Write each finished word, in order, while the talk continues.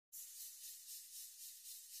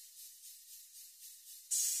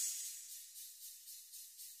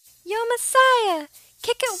Yo, Messiah,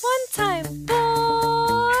 kick it one time,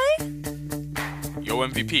 boy. Yo,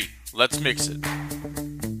 MVP, let's mix it.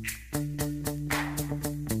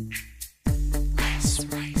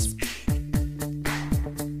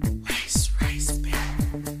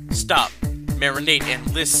 Stop, marinate, and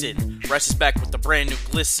listen. Rice is back with a brand new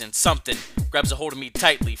glisten. Something grabs a hold of me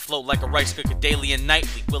tightly. Float like a rice cooker daily and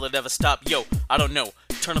nightly. Will it ever stop? Yo, I don't know.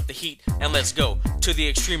 Turn up the heat and let's go to the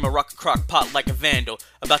extreme. I rock a crock pot like a vandal.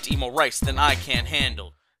 About to emo rice, then I can't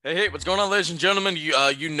handle. Hey, what's going on, ladies and gentlemen?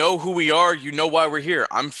 You know who we are. You know why we're here.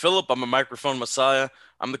 I'm Philip. I'm a microphone messiah.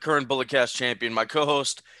 I'm the current Bulletcast champion. My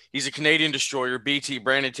co-host, he's a Canadian destroyer, BT,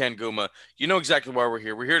 Brandon Tanguma. You know exactly why we're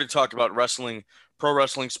here. We're here to talk about wrestling, pro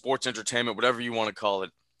wrestling, sports entertainment, whatever you want to call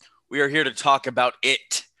it. We are here to talk about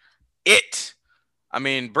it. I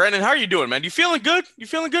mean, Brandon, how are you doing, man? You feeling good? You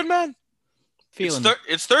feeling good, man?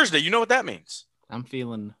 It's Thursday. You know what that means. I'm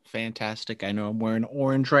feeling fantastic. I know I'm wearing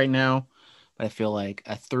orange right now, but I feel like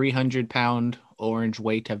a 300-pound orange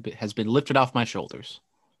weight has been lifted off my shoulders.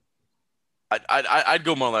 I'd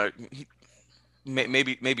go more like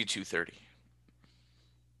maybe 230.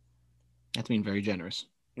 That's being very generous.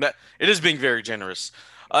 It is being very generous.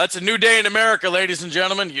 It's a new day in America, ladies and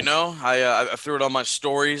gentlemen. You know, I threw it on my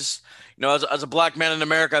stories. You know, as a black man in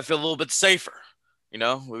America, I feel a little bit safer. You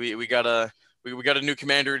know, we got a new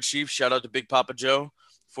commander in chief. Shout out to Big Papa Joe,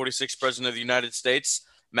 46th president of the United States.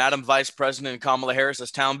 Madam Vice President Kamala Harris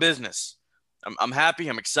as town business. I'm happy.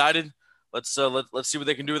 I'm excited. Let's see what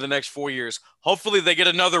they can do in the next 4 years. Hopefully, they get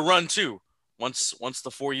another run too. Once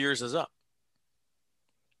the 4 years is up.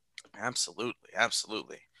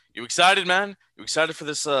 Absolutely. You excited, man? You excited for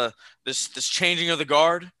this this changing of the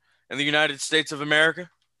guard in the United States of America?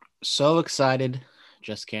 So excited,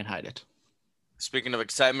 just can't hide it. Speaking of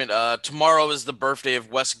excitement, tomorrow is the birthday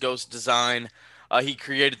of West Ghost Design. He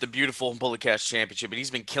created the beautiful Bulletcast Championship, and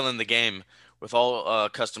he's been killing the game with all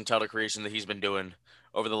custom title creation that he's been doing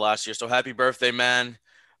over the last year. So happy birthday, man!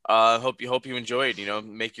 Hope you enjoyed. You know,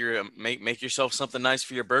 make yourself something nice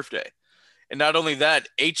for your birthday. And not only that,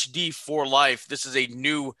 HD for Life. This is a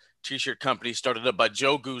new T-shirt company started up by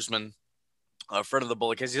Joe Guzman, a friend of the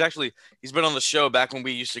Bulletcast. He's been on the show back when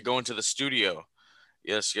we used to go into the studio.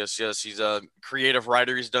 Yes. He's a creative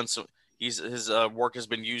writer. He's done some. His work has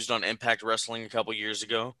been used on Impact Wrestling a couple years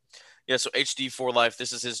ago. Yeah, so HD for Life.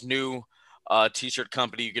 This is his new T-shirt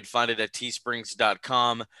company. You can find it at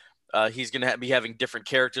teesprings.com. He's gonna be having different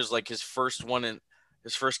characters. Like his first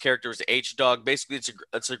character is H-Dog. Basically,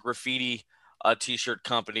 it's a graffiti T-shirt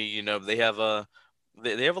company. You know, they have a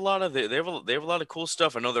lot of cool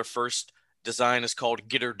stuff. I know their first design is called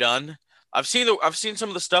Get Her Done. I've seen some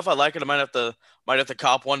of the stuff. I like it. I might have to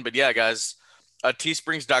cop one. But yeah, guys,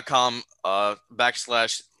 teesprings.com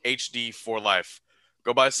 /HD for Life.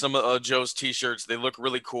 Go buy some of Joe's T-shirts. They look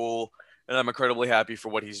really cool, and I'm incredibly happy for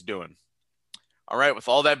what he's doing. All right, with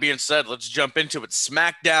all that being said, let's jump into it.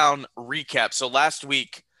 SmackDown recap. So last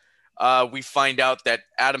week, we find out that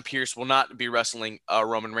Adam Pearce will not be wrestling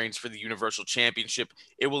Roman Reigns for the Universal Championship.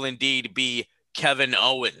 It will indeed be Kevin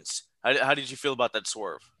Owens. How did you feel about that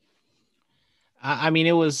swerve? I mean,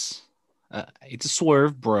 it's a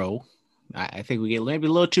swerve, bro. I think we get maybe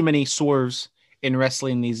a little too many swerves in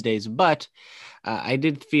wrestling these days, but I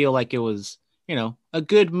did feel like it was, a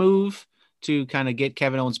good move to kind of get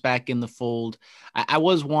Kevin Owens back in the fold. I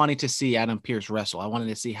was wanting to see Adam Pearce wrestle. I wanted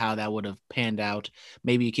to see how that would have panned out.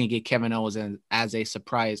 Maybe you can get Kevin Owens as a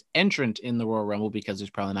surprise entrant in the Royal Rumble because there's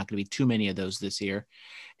probably not going to be too many of those this year.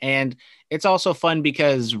 And it's also fun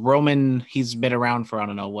because Roman, he's been around for,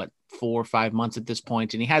 4 or 5 months at this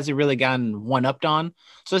point, and he hasn't really gotten one-upped on.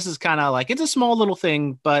 So this is kind of like, it's a small little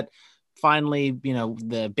thing, but finally,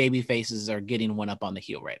 the baby faces are getting one up on the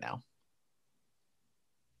heel right now.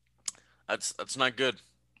 That's not good.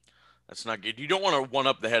 That's not good. You don't want to one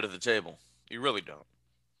up the head of the table. You really don't.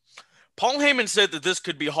 Paul Heyman said that this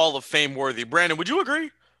could be Hall of Fame worthy. Brandon, would you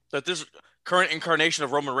agree that this current incarnation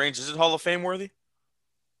of Roman Reigns, is it Hall of Fame worthy?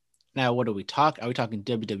 Now, what do we talk? Are we talking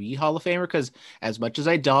WWE Hall of Famer? Because as much as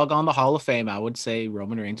I dog on the Hall of Fame, I would say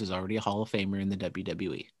Roman Reigns is already a Hall of Famer in the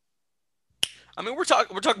WWE. I mean, we're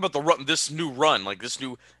talking about this new run, like this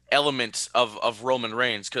new element of Roman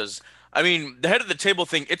Reigns. Because I mean, the head of the table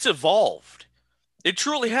thing, it's evolved. It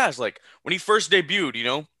truly has. Like when he first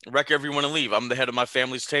debuted, wreck everyone and leave. I'm the head of my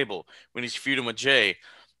family's table. When he's feuding with Jay,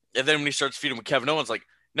 and then when he starts feuding with Kevin Owens, like,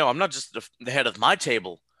 no, I'm not just the head of my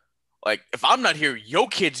table. Like, if I'm not here, yo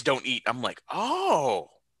kids don't eat. I'm like, oh,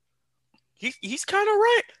 he's kind of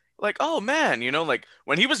right. Like, oh, man, like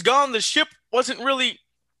when he was gone, the ship wasn't really,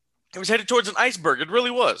 it was headed towards an iceberg. It really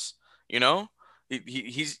was, When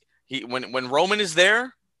Roman is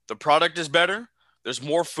there, the product is better. There's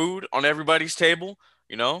more food on everybody's table.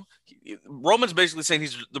 You know, Roman's basically saying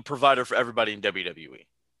he's the provider for everybody in WWE,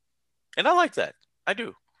 and I like that. I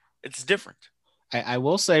do. It's different. I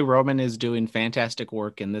will say Roman is doing fantastic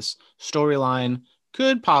work, and this storyline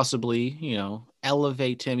could possibly,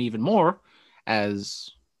 elevate him even more. As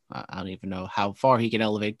I don't even know how far he can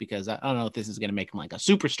elevate, because I don't know if this is going to make him like a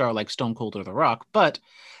superstar like Stone Cold or The Rock, but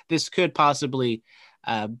this could possibly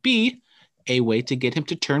be a way to get him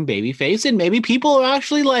to turn babyface, and maybe people will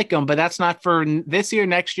actually like him. But that's not for this year,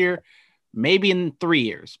 next year, maybe in 3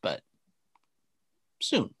 years, but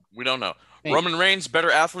soon. We don't know. Maybe. Roman Reigns, better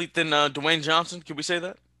athlete than Dwayne Johnson. Can we say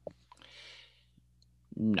that?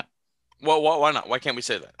 No. Well, why not? Why can't we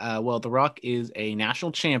say that? Well, The Rock is a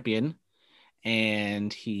national champion,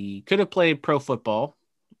 and he could have played pro football.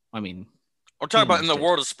 I mean, We're talking about in the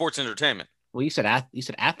world of sports entertainment. Well, you said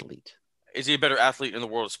athlete. Is he a better athlete in the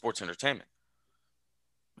world of sports entertainment?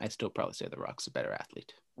 I'd still probably say The Rock's a better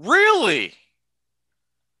athlete. Really?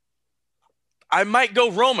 I might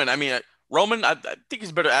go Roman. I mean, Roman, I think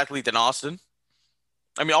he's a better athlete than Austin.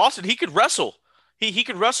 I mean, Austin, he could wrestle. He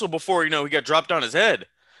could wrestle before, he got dropped on his head.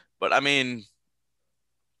 But I mean,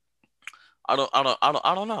 I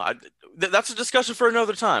don't know. That's a discussion for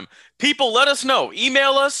another time. People, let us know.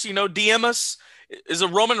 Email us, DM us. Is a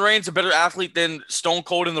Roman Reigns a better athlete than Stone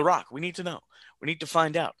Cold and The Rock? We need to know. We need to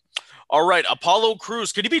find out. All right, Apollo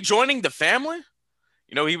Crews. Could he be joining the family?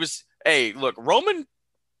 Hey, look, Roman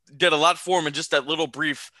did a lot for him in just that little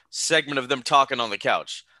brief segment of them talking on the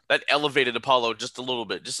couch. That elevated Apollo just a little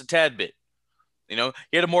bit, just a tad bit. He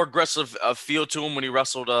had a more aggressive feel to him when he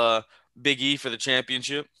wrestled Big E for the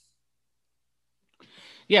championship.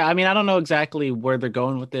 Yeah, I mean, I don't know exactly where they're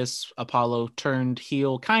going with this. Apollo turned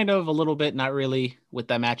heel kind of a little bit, not really, with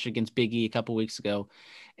that match against Big E a couple weeks ago.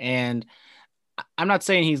 And I'm not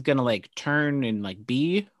saying he's going to turn and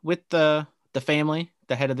be with the family,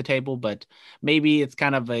 the head of the table, but maybe it's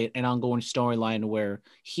kind of an ongoing storyline where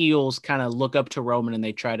heels kind of look up to Roman and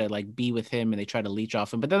they try to be with him and they try to leech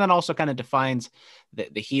off him. But then that also kind of defines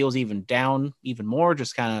the heels even more,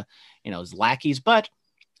 just kind of, as lackeys. But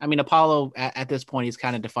I mean, Apollo at this point, he's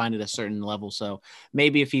kind of defined at a certain level. So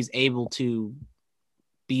maybe if he's able to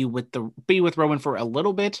be with Roman for a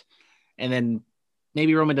little bit, and then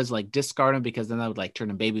maybe Roman does discard him, because then that would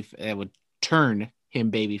turn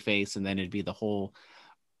him babyface, and then it'd be the whole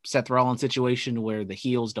Seth Rollins situation where the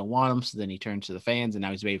heels don't want him, so then he turns to the fans, and now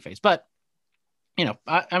he's babyface. But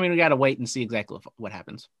I mean, we got to wait and see exactly what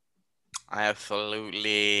happens.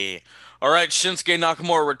 Absolutely. All right, Shinsuke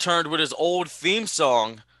Nakamura returned with his old theme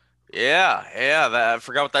song. Yeah, I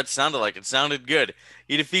forgot what that sounded like. It sounded good.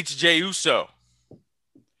 He defeats Jey Uso.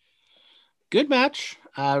 Good match.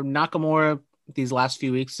 Nakamura, these last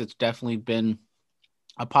few weeks, it's definitely been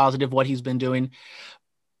a positive what he's been doing.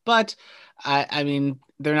 But, I mean,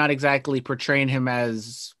 they're not exactly portraying him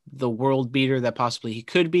as the world beater that possibly he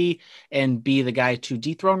could be and be the guy to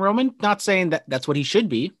dethrone Roman. Not saying that that's what he should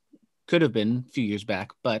be. Could have been a few years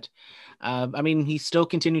back, but I mean, he still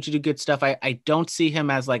continued to do good stuff. I don't see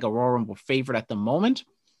him as a Royal Rumble favorite at the moment,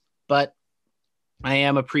 but I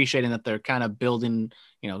am appreciating that they're kind of building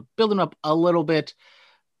up a little bit.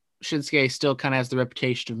 Shinsuke still kind of has the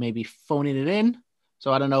reputation of maybe phoning it in.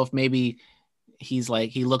 So I don't know if maybe he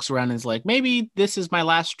looks around and is like, maybe this is my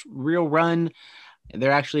last real run.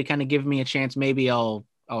 They're actually kind of giving me a chance. Maybe I'll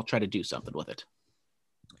try to do something with it.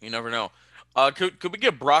 You never know. Could we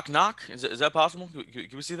get Brock knock? Is that possible? Can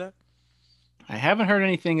we see that? I haven't heard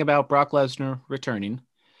anything about Brock Lesnar returning.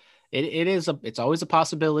 It's always a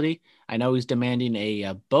possibility. I know he's demanding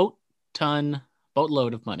a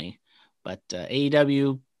boatload of money, but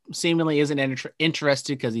AEW seemingly isn't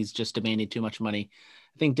interested because he's just demanding too much money.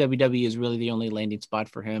 I think WWE is really the only landing spot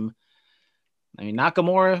for him. I mean,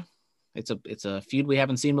 Nakamura, it's a feud we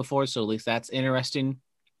haven't seen before, so at least that's interesting.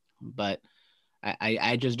 But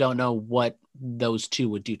I just don't know what those two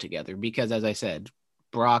would do together, because, as I said,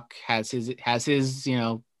 Brock has his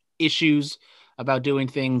issues about doing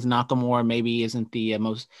things. Nakamura maybe isn't the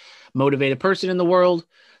most motivated person in the world,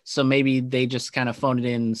 so maybe they just kind of phone it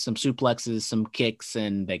in, some suplexes, some kicks,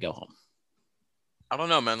 and they go home. I don't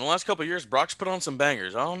know, man. The last couple of years, Brock's put on some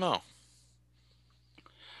bangers. I don't know.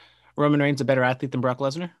 Roman Reigns a better athlete than Brock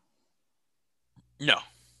Lesnar? No.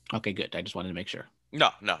 Okay, good. I just wanted to make sure. No.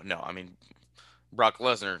 I mean, Brock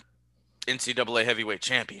Lesnar, NCAA heavyweight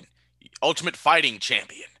champion, ultimate fighting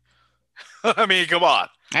champion. I mean, come on.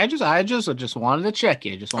 I just wanted to check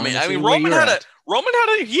you. I mean, Roman had a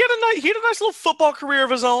nice little football career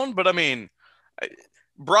of his own, but I mean,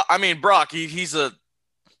 Brock, he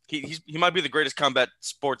might be the greatest combat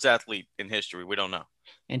sports athlete in history. We don't know.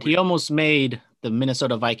 And he almost made the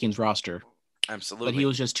Minnesota Vikings roster. Absolutely. But he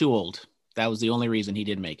was just too old. That was the only reason he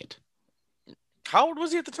didn't make it. How old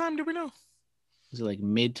was he at the time? Do we know? Was he like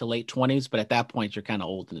mid to late 20s? But at that point, you're kind of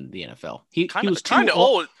old in the NFL. He was kind too of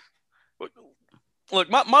old. Look,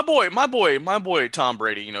 my boy, Tom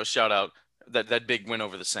Brady. Shout out that big win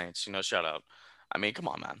over the Saints. Shout out. I mean, come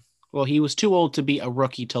on, man. Well, he was too old to be a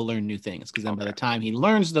rookie to learn new things, because then by the time he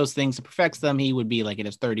learns those things and perfects them, he would be like in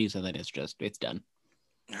his 30s, and then it's done.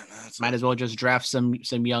 Might as well just draft some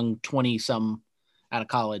young 20-some out of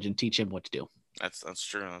college and teach him what to do. That's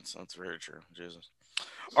true. That's very true. Jesus.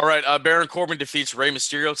 All right, Baron Corbin defeats Rey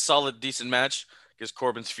Mysterio. Solid, decent match. Because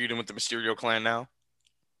Corbin's feuding with the Mysterio clan now.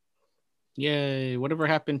 Yay! Whatever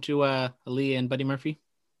happened to Aaliyah and Buddy Murphy?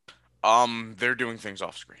 They're doing things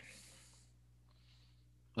off screen.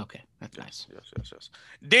 Okay, that's nice. Yes.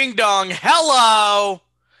 Ding dong, hello!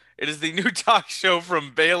 It is the new talk show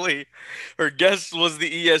from Bailey. Her guest was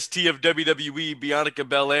the EST of WWE, Bianca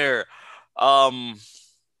Belair.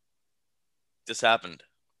 This happened.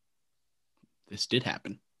 This did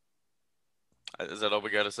happen. Is that all we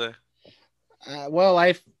got to say? Well,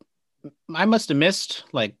 I must have missed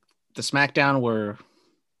like the SmackDown where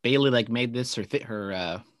Bailey like made this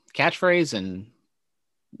her catchphrase, and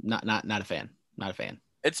not a fan. Not a fan.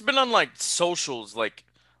 It's been on like socials, like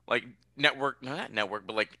network, not network,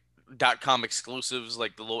 but like .com exclusives,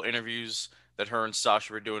 like the little interviews that her and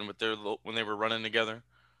Sasha were doing with when they were running together.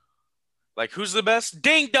 Like, who's the best?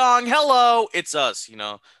 Ding dong, hello, it's us.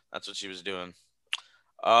 That's what she was doing.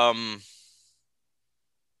 I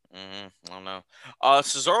don't know.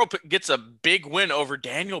 Cesaro gets a big win over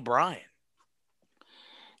Daniel Bryan.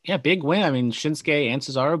 Yeah, big win. I mean, Shinsuke and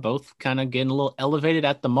Cesaro both kind of getting a little elevated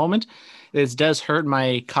at the moment. This does hurt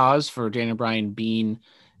my cause for Daniel Bryan being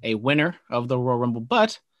a winner of the Royal Rumble.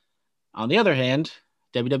 But on the other hand,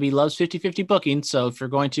 WWE loves 50-50 booking. So if you're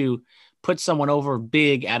going to put someone over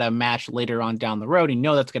big at a match later on down the road, and you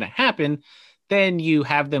know that's going to happen, then you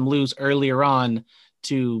have them lose earlier on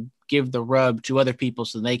to give the rub to other people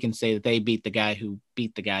so they can say that they beat the guy who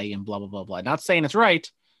beat the guy and blah, blah, blah, blah. Not saying it's right.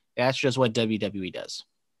 That's just what WWE does.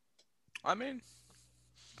 I mean,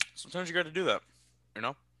 sometimes you got to do that,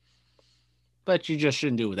 But you just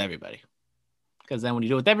shouldn't do it with everybody. Because then when you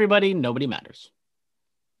do it with everybody, nobody matters.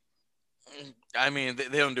 I mean, they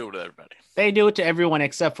don't do it with everybody. They do it to everyone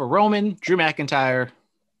except for Roman, Drew McIntyre,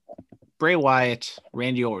 Bray Wyatt,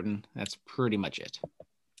 Randy Orton. That's pretty much it.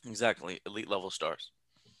 Exactly. Elite level stars.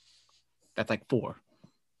 That's like 4.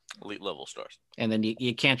 Elite level stars. And then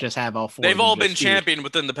you can't just have all 4. They've all been champion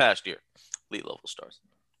within the past year. Elite level stars.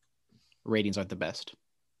 Ratings aren't the best.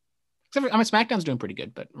 Except for, SmackDown's doing pretty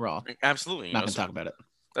good, but Raw. Absolutely. Not going to talk about it.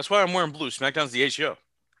 That's why I'm wearing blue. SmackDown's the HBO.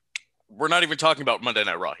 We're not even talking about Monday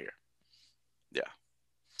Night Raw here. Yeah.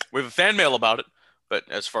 We have a fan mail about it, but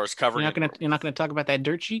as far as covering you're not gonna talk about that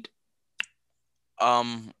dirt sheet? What are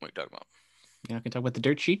you talking about? You're not gonna talk about the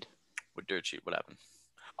dirt sheet? What dirt sheet? What happened?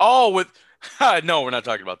 Oh, no, we're not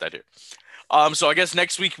talking about that here. So I guess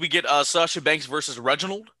next week we get Sasha Banks versus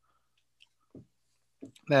Reginald.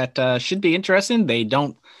 That should be interesting. They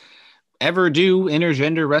don't ever do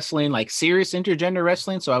intergender wrestling, like serious intergender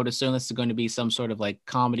wrestling. So I would assume this is going to be some sort of like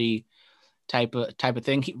comedy type of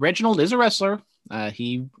thing. Reginald is a wrestler.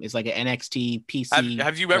 He is like an NXT PC.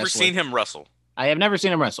 Have you ever seen him wrestle? I have never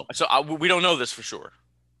seen him wrestle. So we don't know this for sure.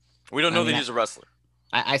 We don't know that he's a wrestler.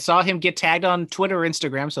 I saw him get tagged on Twitter or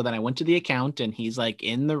Instagram. So then I went to the account and he's like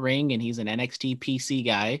in the ring and he's an NXT PC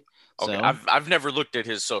guy. Okay, so I've never looked at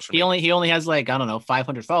his social media. He only has like, I don't know,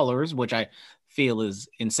 500 followers, which I feel is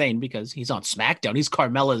insane because he's on SmackDown. He's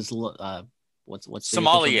Carmella's what's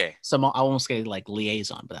sommelier. I almost say like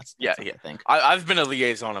liaison, but that's yeah. I think I've been a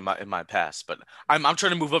liaison in my past, but I'm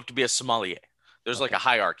trying to move up to be a sommelier. There's like a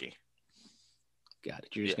hierarchy. Got it.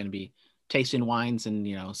 You're just going to be tasting wines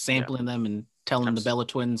and sampling them and telling the Bella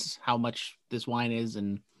Twins how much this wine is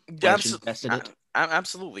and invested it.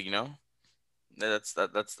 Absolutely,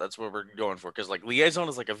 that's what we're going for, because like liaison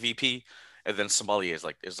is like a VP, and then sommelier is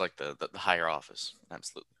like the higher office.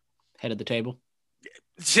 Absolutely. Head of the table.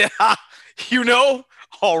 Yeah,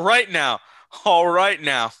 all right now.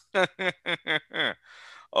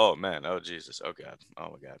 Oh man, oh Jesus, oh God,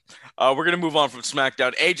 oh my God. We're gonna move on from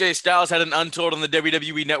SmackDown. AJ Styles had an Untold on the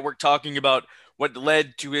WWE Network talking about what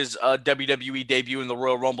led to his WWE debut in the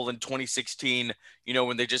Royal Rumble in 2016.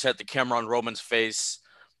 When they just had the camera on Roman's face,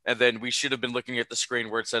 and then we should have been looking at the screen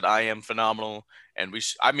where it said "I am phenomenal," and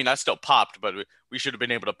I still popped, but we should have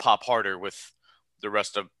been able to pop harder with the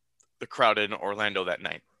rest of the crowd in Orlando that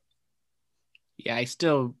night. Yeah, I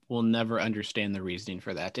still will never understand the reasoning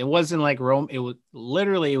for that. It wasn't like Rome. It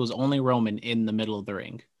was only Roman in the middle of the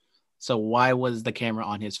ring. So why was the camera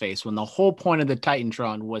on his face when the whole point of the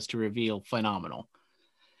Titantron was to reveal Phenomenal?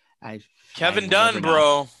 Kevin I will Dunn, never know.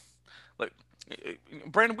 bro. Like,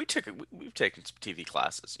 Brandon, we've taken some TV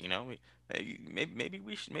classes. Maybe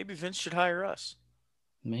Vince should hire us.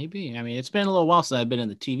 Maybe. I mean, it's been a little while since I've been in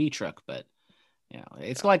the TV truck, but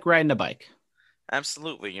it's like riding a bike.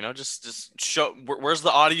 Absolutely. Just show where's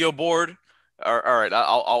the audio board. All right,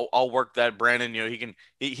 I'll work that. Brandon,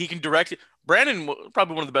 he can direct it. Brandon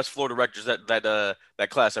probably one of the best floor directors that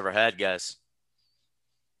class ever had, guys.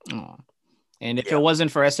 Oh. And if Yeah. it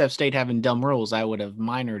wasn't for SF State having dumb rules, I would have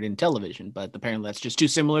minored in television. But apparently, that's just too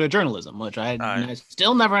similar to journalism, which I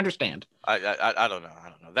still never understand. I don't know. I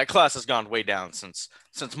don't know. That class has gone way down since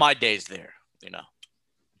my days there.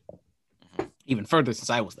 Even further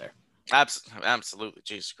since I was there. Absolutely.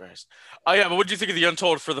 Jesus Christ. Oh yeah, but what do you think of the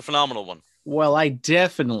Untold for the Phenomenal one? Well, I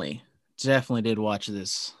definitely did watch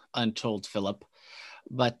this Untold, Philip.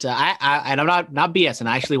 But I'm not BSing.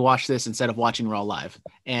 I actually watched this instead of watching Raw live,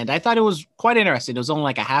 and I thought it was quite interesting. It was only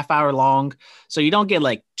like a half hour long, so you don't get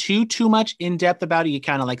like too much in depth about it. You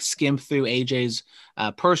kind of like skim through AJ's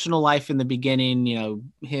personal life in the beginning.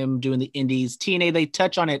 Him doing the indies, TNA. They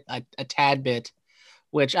touch on it a tad bit,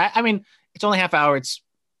 which I mean, it's only half hour. It's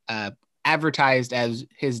advertised as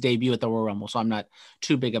his debut at the Royal Rumble, so I'm not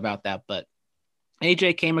too big about that. But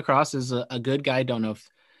AJ came across as a good guy. Don't know if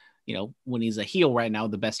when he's a heel right now,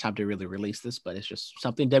 the best time to really release this, but it's just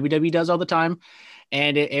something WWE does all the time.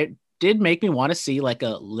 And it did make me want to see like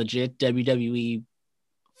a legit WWE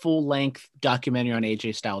full length documentary on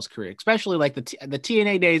AJ Styles' career, especially like the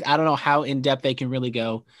TNA days. I don't know how in depth they can really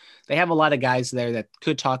go. They have a lot of guys there that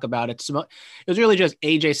could talk about it. It was really just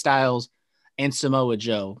AJ Styles and Samoa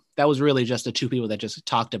Joe. That was really just the two people that just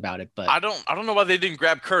talked about it. But I don't know why they didn't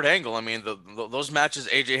grab Kurt Angle. I mean, those matches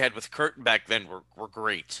AJ had with Kurt back then were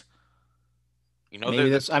great.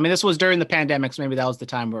 This was during the pandemic, so maybe that was the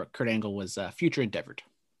time where Kurt Angle was future endeavored.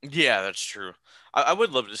 Yeah, that's true. I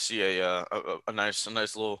would love to see a nice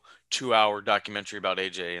little 2-hour documentary about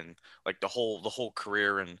AJ and like the whole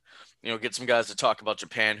career, and get some guys to talk about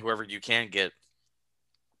Japan, whoever you can get.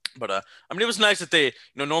 But I mean, it was nice that they,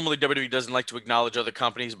 normally WWE doesn't like to acknowledge other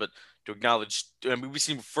companies, but to acknowledge, I mean, we've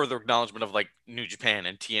seen further acknowledgement of like New Japan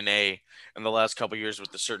and TNA in the last couple of years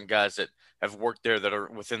with the certain guys that have worked there that are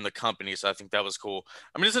within the company. So I think that was cool.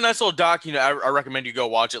 I mean, it's a nice little doc. I recommend you go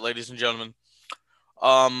watch it, ladies and gentlemen.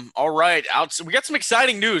 All right. We got some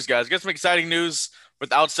exciting news, guys. We got some exciting news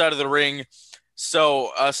with Outside of the Ring. So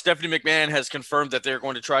Stephanie McMahon has confirmed that they're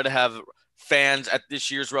going to try to have fans at this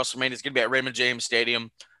year's WrestleMania. It's going to be at Raymond James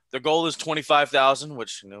Stadium. The goal is 25,000,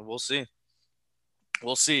 which we'll see.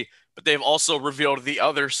 We'll see. But they've also revealed the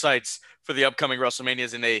other sites for the upcoming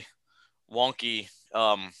WrestleManias in a wonky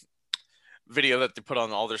video that they put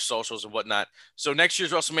on all their socials and whatnot. So next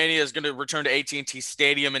year's WrestleMania is going to return to AT&T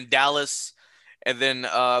Stadium in Dallas. And then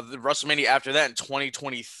the WrestleMania after that in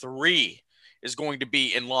 2023 is going to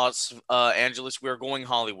be in Los Angeles. We are going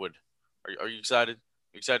Hollywood. Are you excited?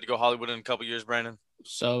 You excited to go Hollywood in a couple years, Brandon?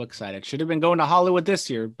 So excited. Should have been going to Hollywood this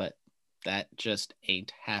year, but that just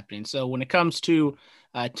ain't happening. So when it comes to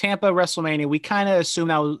Tampa WrestleMania, we kind of assumed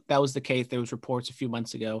that was the case. There was reports a few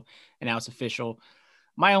months ago, and now it's official.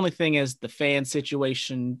 My only thing is the fan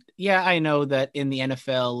situation. Yeah, I know that in the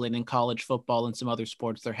NFL and in college football and some other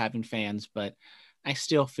sports, they're having fans, but I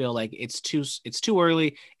still feel like it's too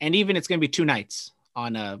early. And even it's going to be 2 nights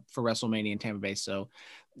for WrestleMania in Tampa Bay. So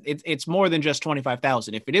it's more than just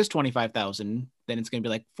 25,000. If it is 25,000, then it's going to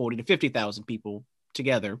be like 40 to 50,000 people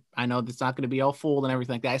together. I know that's not going to be all full and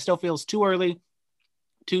everything like that. I still feel it's too early,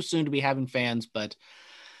 too soon to be having fans, but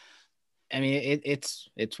I mean, it's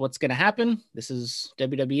what's going to happen. This is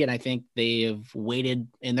WWE, and I think they have waited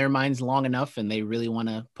in their minds long enough, and they really want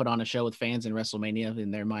to put on a show with fans, and WrestleMania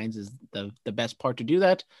in their minds is the best part to do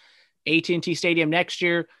that. AT&T Stadium next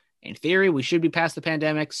year. In theory, we should be past the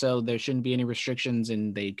pandemic, so there shouldn't be any restrictions,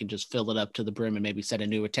 and they can just fill it up to the brim and maybe set a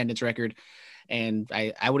new attendance record. And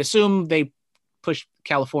I would assume they push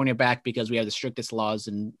California back because we have the strictest laws,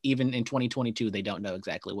 and even in 2022, they don't know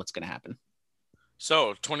exactly what's going to happen.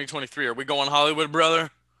 So 2023, are we going Hollywood,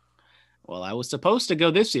 brother? Well, I was supposed to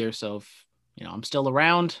go this year, so if I'm still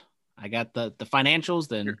around, I got the financials,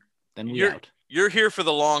 then we're out. You're here for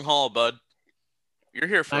the long haul, bud. You're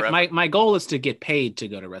here forever. My goal is to get paid to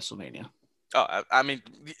go to WrestleMania. Oh, I mean,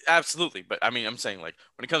 absolutely. But I mean, I'm saying like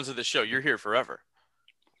when it comes to this show, you're here forever.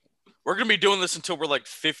 We're going to be doing this until we're like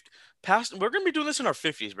 50 past. We're going to be doing this in our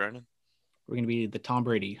 50s, Brandon. We're going to be the Tom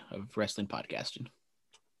Brady of wrestling podcasting.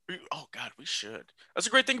 Oh God, we should. That's a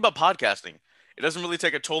great thing about podcasting. It doesn't really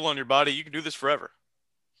take a toll on your body. You can do this forever.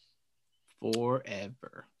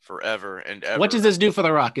 Forever and ever. What does this do for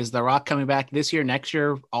The Rock? Is The Rock coming back this year, next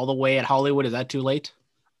year, all the way at Hollywood? Is that too late?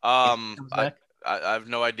 I have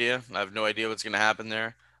no idea. I have no idea what's gonna happen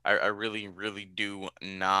there. I really, really do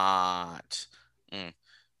not.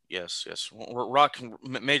 Yes. Rock,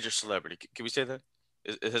 major celebrity. Can we say that?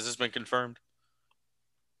 Has this been confirmed?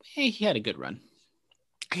 Hey, he had a good run.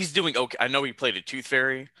 He's doing okay. I know he played a Tooth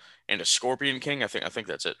Fairy and a Scorpion King. I think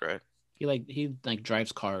that's it, right? He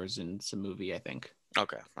drives cars in some movie, I think.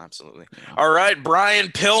 Okay, absolutely. Yeah. All right, Brian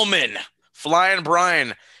Pillman, Flying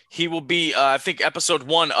Brian. He will be, I think, episode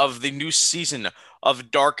 1 of the new season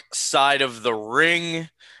of Dark Side of the Ring.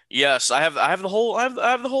 Yes, I have the whole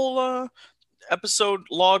episode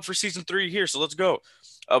log for season 3 here. So let's go.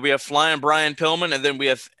 We have Flying Brian Pillman, and then we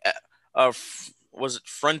have was it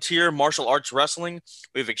Frontier Martial Arts Wrestling?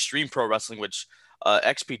 We have Extreme Pro Wrestling, which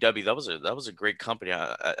XPW, that was a great company.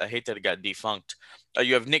 I hate that it got defunct.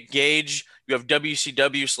 You have Nick Gage. You have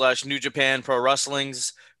WCW / New Japan Pro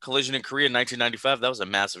Wrestling's Collision in Korea in 1995. That was a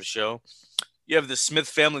massive show. You have the Smith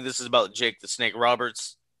family. This is about Jake the Snake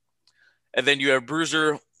Roberts. And then you have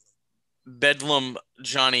Bruiser Bedlam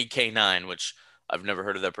Johnny K9, which I've never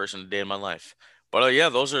heard of that person a day in my life. But yeah,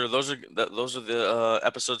 those are the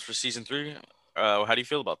episodes for season 3. How do you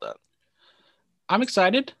feel about that? I'm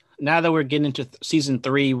excited. Now that we're getting into season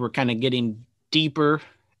 3, we're kind of getting deeper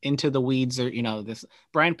into the weeds. Or this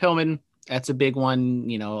Brian Pillman, that's a big one.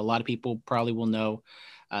 A lot of people probably will know.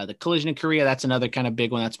 The Collision in Korea, that's another kind of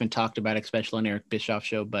big one that's been talked about, especially on Eric Bischoff's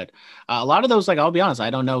show. But a lot of those, I'll be honest, I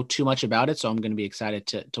don't know too much about it, so I'm going to be excited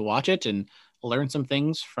to watch it and learn some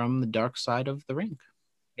things from the dark side of the ring.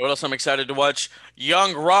 What else I'm excited to watch?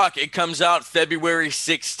 Young Rock. It comes out February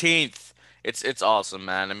 16th. It's awesome,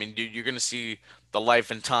 man. I mean, dude, you're going to see the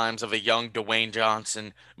life and times of a young Dwayne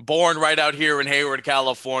Johnson, born right out here in Hayward,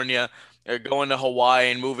 California, going to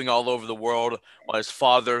Hawaii and moving all over the world, while his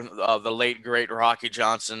father, the late, great Rocky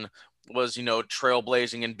Johnson, was,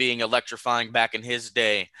 trailblazing and being electrifying back in his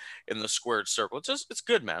day in the squared circle. It's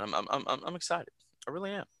good, man. I'm excited. I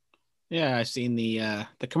really am. Yeah, I've seen the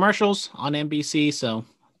commercials on NBC, so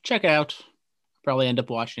check out. Probably end up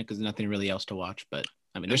watching it because there's nothing really else to watch, but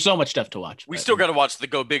I mean, there's so much stuff to watch. We still got to watch the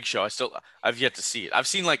Go Big show. I've yet to see it. I've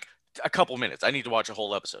seen a couple minutes. I need to watch a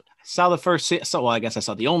whole episode. I saw the first, well, I guess I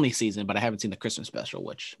saw the only season, but I haven't seen the Christmas special,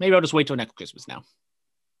 which maybe I'll just wait till next Christmas now.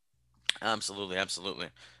 Absolutely.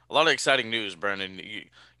 A lot of exciting news, Brandon.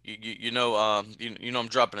 You know I'm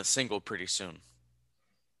dropping a single pretty soon.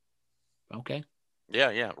 Okay.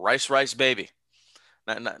 Yeah. Rice Baby.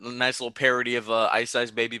 Nice little parody of Ice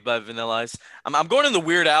Ice Baby by Vanilla Ice. I'm going in the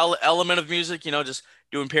Weird Al element of music, just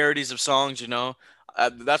doing parodies of songs,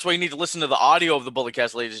 That's why you need to listen to the audio of the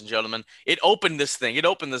Bulletcast, ladies and gentlemen. It opened this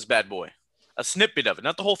bad boy. A snippet of it,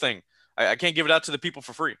 not the whole thing. I can't give it out to the people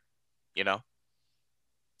for free,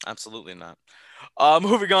 Absolutely not.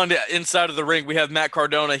 Moving on to Inside of the Ring, we have Matt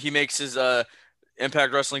Cardona. He makes his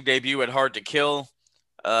Impact Wrestling debut at Hard to Kill.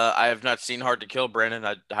 I have not seen Hard to Kill, Brandon.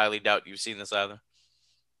 I highly doubt you've seen this either.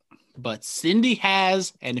 But Cindy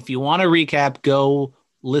has, and if you want to recap, go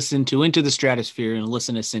listen to Into the Stratosphere and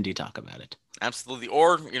listen to Cindy talk about it. Absolutely.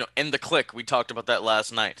 Or, In the Click. We talked about that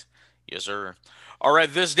last night. Yes, sir. All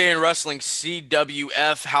right, this day in wrestling,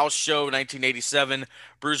 CWF House Show 1987.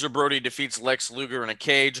 Bruiser Brody defeats Lex Luger in a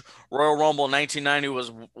cage. Royal Rumble 1990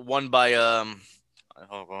 was won by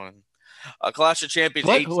Clash of Champions.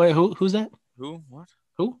 What? Wait, who's that? Who? What?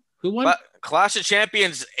 Who won? Clash of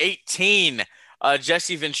Champions 18.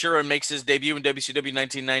 Jesse Ventura makes his debut in WCW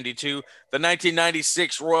 1992. The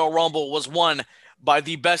 1996 Royal Rumble was won by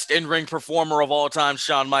the best in-ring performer of all time,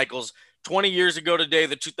 Shawn Michaels. 20 years ago today,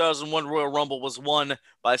 the 2001 Royal Rumble was won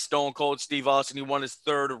by Stone Cold Steve Austin. He won his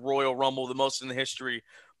 3rd Royal Rumble, the most in the history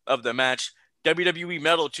of the match. WWE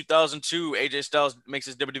Medal 2002, AJ Styles makes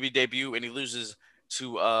his WWE debut, and he loses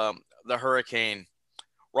to the Hurricane.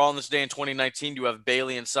 Raw on this day in 2019, you have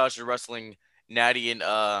Bayley and Sasha wrestling Natty and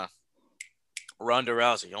Ronda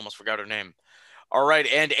Rousey. Almost forgot her name. All right,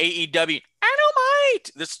 and AEW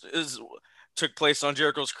Dynamite. This took place on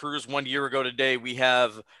Jericho's Cruise 1 year ago today. We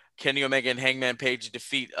have Kenny Omega and Hangman Page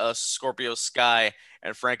defeat Scorpio Sky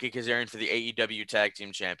and Frankie Kazarian for the AEW Tag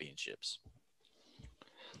Team Championships.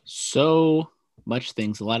 So much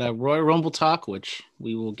things. A lot of Royal Rumble talk, which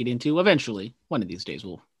we will get into eventually. One of these days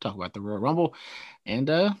we'll talk about the Royal Rumble. And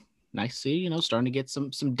nice to see, starting to get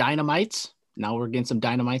some dynamites. Now we're getting some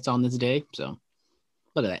dynamites on this day. So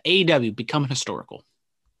look at that. AEW becoming historical.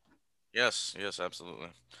 Yes, absolutely.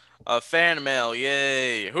 Fan mail,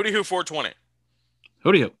 yay. Hootie Who 420.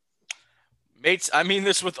 Hootie Who. Mates, I mean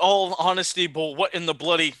this with all honesty, but what in the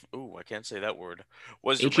bloody... Ooh, I can't say that word.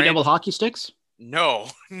 Was H-E double hockey sticks? No,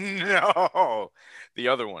 no, the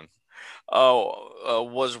other one.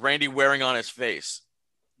 Was Randy wearing on his face?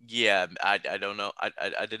 Yeah, I don't know.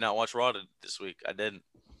 I did not watch Raw this week. I didn't.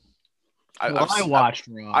 Well, I watched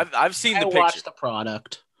Raw. I've seen I the picture. watched the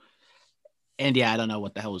product, and yeah, I don't know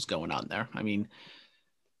what the hell was going on there. I mean,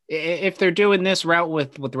 if they're doing this route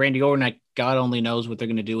with Randy Orton, God only knows what they're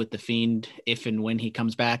going to do with the Fiend if and when he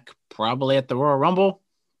comes back. Probably at the Royal Rumble,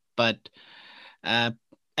 but I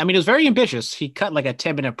mean, it was very ambitious. He cut like a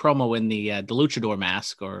 10-minute promo in the luchador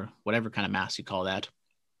mask or whatever kind of mask you call that,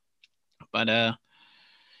 but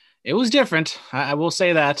it was different. I will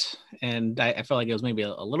say that, and I felt like it was maybe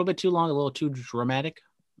a little bit too long, a little too dramatic,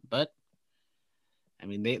 but I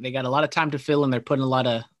mean, they got a lot of time to fill, and they're putting a lot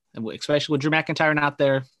of, especially with Drew McIntyre not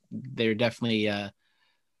there, they're definitely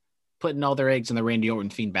putting all their eggs in the Randy Orton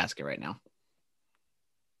Fiend basket right now.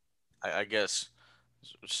 I guess.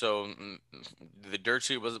 So the dirt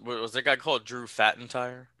sheet was that guy called Drew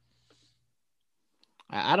Fatentire?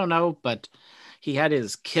 I don't know, but he had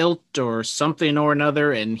his kilt or something or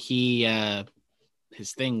another, and he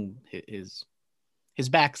his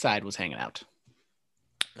backside was hanging out.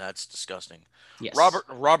 That's disgusting. Yes.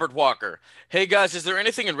 Robert Walker. Hey guys, is there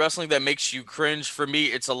anything in wrestling that makes you cringe? For me,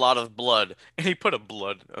 it's a lot of blood. And he put a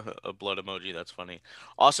blood emoji. That's funny.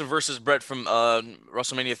 Austin versus Brett from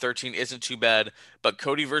WrestleMania 13 isn't too bad, but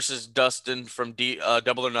Cody versus Dustin from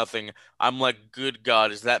Double or Nothing. I'm like, good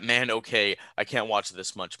God, is that man okay? I can't watch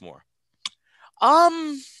this much more. I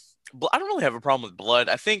don't really have a problem with blood.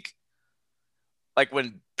 I think like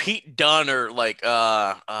when Pete Dunne or like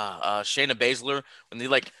Shayna Baszler, when they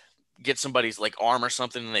like get somebody's like arm or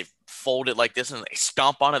something and they fold it like this and they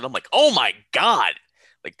stomp on it, I'm like, oh my God,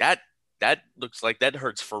 like that looks like that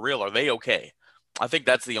hurts for real. Are they okay? I think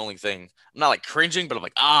that's the only thing. I'm not like cringing, but I'm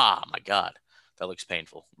like, ah, my God, that looks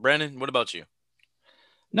painful. Brandon, what about you?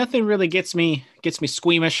 Nothing really gets me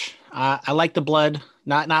squeamish. I like the blood,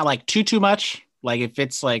 not like too much. Like if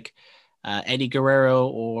it's like Eddie Guerrero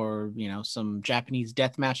or some Japanese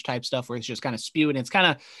death match type stuff where it's just kind of spewing. It's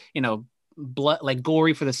kind of blood, like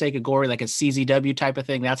gory for the sake of gory, like a CZW type of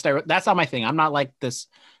thing. That's not my thing. I'm not like this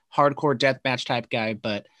hardcore death match type guy,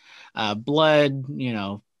 but blood,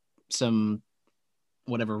 some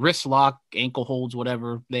whatever wrist lock, ankle holds,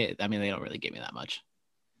 whatever. They don't really give me that much.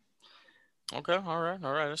 Okay, all right,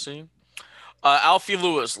 I see you. Alfie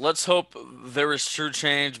Lewis, let's hope there is true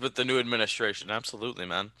change with the new administration. Absolutely,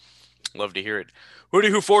 man. Love to hear it. Hootie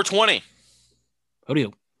Who 420. Hootie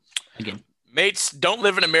Who. Again. Mates, don't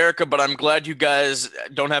live in America, but I'm glad you guys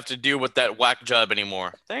don't have to deal with that whack job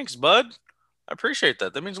anymore. Thanks, bud. I appreciate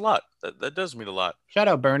that. That means a lot. That does mean a lot. Shout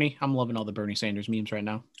out Bernie. I'm loving all the Bernie Sanders memes right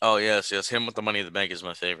now. Oh, yes. Him with the money in the bank is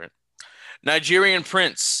my favorite. Nigerian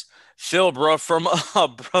Prince. Phil, bro, from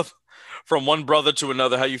one brother to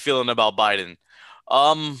another. How you feeling about Biden?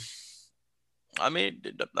 I mean,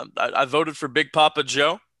 I voted for Big Papa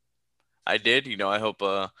Joe. I did. I hope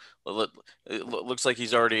it looks like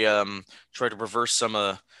he's already tried to reverse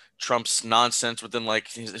some Trump's nonsense within like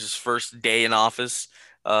his first day in office.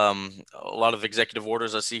 A lot of executive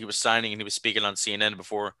orders I see he was signing, and he was speaking on CNN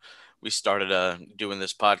before we started doing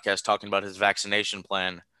this podcast, talking about his vaccination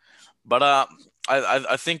plan. But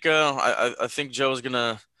I think Joe is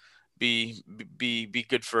gonna be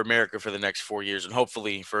good for America for the next 4 years, and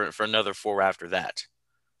hopefully for another 4 after that.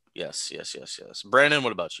 Yes. Brandon,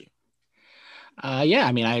 what about you? Yeah,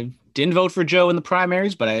 I mean, I didn't vote for Joe in the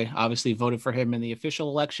primaries, but I obviously voted for him in the official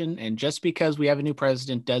election. And just because we have a new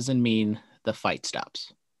president doesn't mean the fight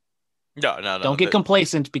stops. No. Don't get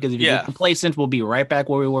complacent, because if you get complacent, we'll be right back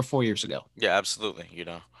where we were 4 years ago. Yeah, absolutely.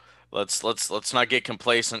 Let's not get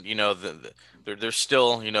complacent. There's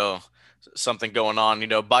still something going on.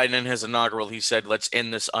 Biden in his inaugural, he said, "Let's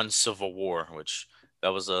end this uncivil war," which that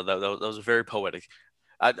was very poetic.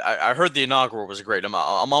 I heard the inaugural was great. I'm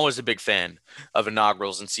always a big fan of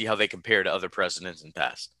inaugurals and see how they compare to other presidents in the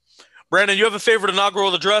past. Brandon, you have a favorite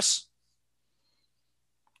inaugural address?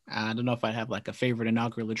 I don't know if I have like a favorite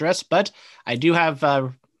inaugural address, but I do have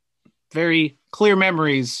very clear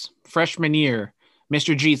memories. Freshman year,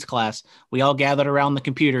 Mr. G's class, we all gathered around the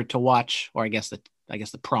computer to watch, or I guess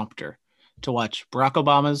the prompter, to watch Barack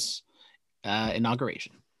Obama's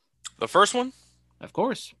inauguration. The first one? Of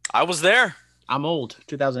course. I was there. I'm old.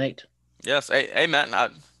 2008. Yes. Hey, man.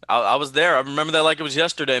 I was there. I remember that like it was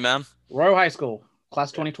yesterday, man. Royal High School,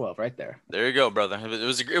 class 2012, right there. There you go, brother. It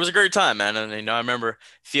was a great time, man. And I remember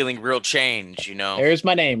feeling real change. There's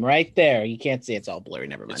my name right there. You can't see it. It's all blurry.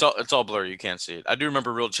 Never mind. It's all blurry. You can't see it. I do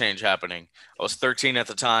remember real change happening. I was 13 at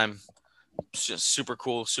the time. It's just super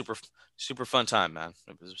cool, super fun time, man.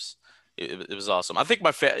 It was awesome. I think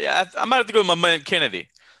I might have to go with my man Kennedy.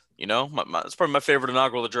 You know, it's probably my favorite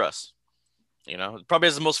inaugural address. You know, it probably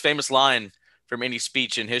has the most famous line from any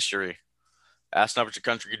speech in history. Ask not what your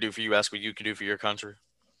country can do for you, ask what you can do for your country.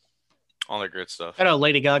 All that great stuff. I know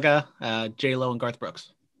Lady Gaga, J-Lo, and Garth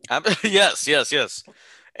Brooks. Yes.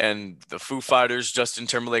 And the Foo Fighters, Justin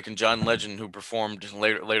Timberlake, and John Legend, who performed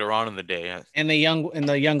later on in the day. And the young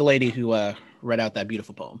lady who read out that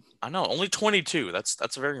beautiful poem. I know, only 22.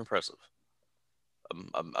 That's very impressive.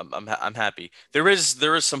 I'm happy. There is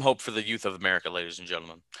some hope for the youth of America, ladies and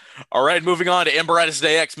gentlemen. All right, moving on to Amberitis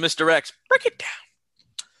Day X, Mr. X. Break it down.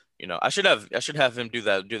 You know, I should have him do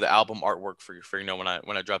the album artwork for you know when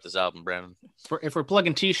I drop this album, Brandon. If we're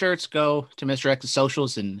plugging T-shirts, go to Mr. X's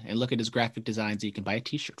socials and look at his graphic designs. You can buy a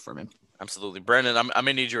T-shirt from him. Absolutely, Brandon. I'm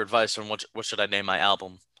gonna need your advice on what should I name my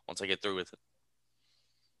album once I get through with it.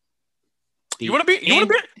 You want to be on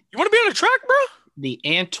a track, bro? The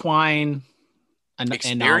Antoine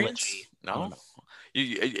Experience? No.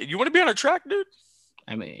 You want to be on a track, dude?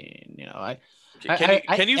 I mean, you know,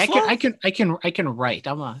 can you flow? I can write.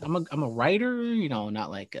 I'm a writer, you know,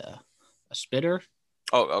 not like a spitter.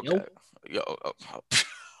 Oh, okay. Nope.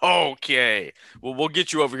 Okay. Well, we'll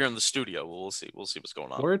get you over here in the studio. We'll see what's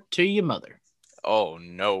going on. Word to your mother. Oh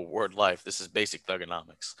no, word life. This is basic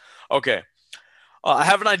thugonomics. Okay. I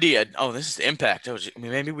have an idea. Oh, this is Impact.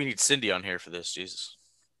 Maybe we need Cindy on here for this. Jesus.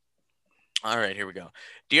 All right, here we go.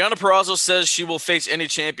 Deonna Purrazzo says she will face any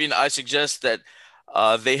champion. I suggest that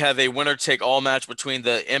they have a winner-take-all match between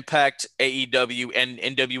the Impact, AEW, and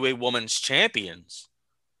NWA Women's Champions,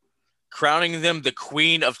 crowning them the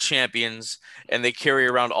Queen of Champions, and they carry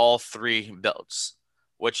around all 3 belts.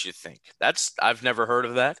 What you think? I've never heard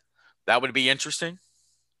of that. That would be interesting.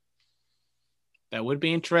 That would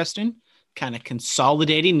be interesting. Kind of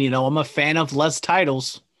consolidating. You know, I'm a fan of less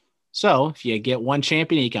titles. So if you get one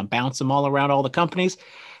champion, you can bounce them all around all the companies.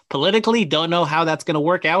 Politically, don't know how that's going to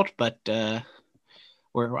work out, but I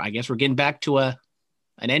guess we're getting back to an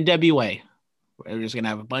NWA. We're just going to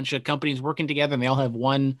have a bunch of companies working together, and they all have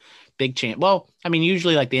one big champ. Well, I mean,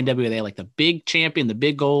 usually like the NWA, they have like the big champion, the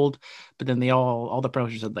big gold, but then all the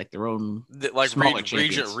promotions have like their own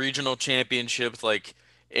regional championships, like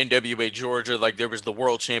NWA Georgia. Like there was the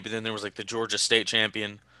world champion, then there was like the Georgia state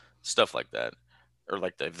champion, stuff like that. Or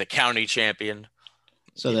like the county champion.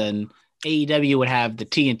 So then AEW would have the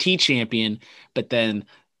TNT champion, but then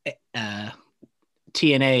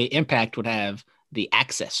TNA Impact would have the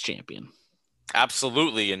Access champion.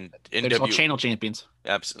 Absolutely. And they're all channel champions.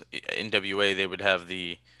 Absolutely. NWA, they would have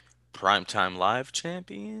the Primetime Live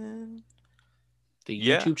champion. The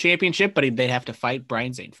YouTube championship, but they'd have to fight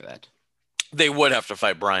Brian Zane for that. They would have to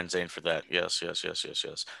fight Brian Zane for that. Yes.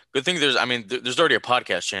 Good thing there's already a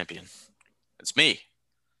podcast champion. It's me,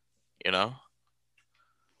 you know.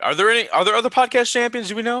 Are there other podcast champions?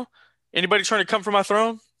 Do we know anybody trying to come for my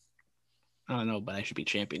throne? I don't know, but I should be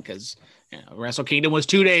champion because Wrestle Kingdom was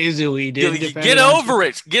 2 days and we did. Get over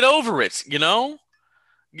it. Get over it. You know,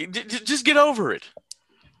 just get over it.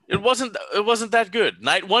 It wasn't that good.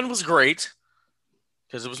 Night 1 was great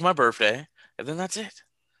because it was my birthday, and then that's it.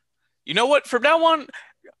 You know what? From now on,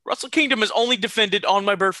 Wrestle Kingdom is only defended on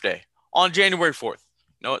my birthday on January 4th.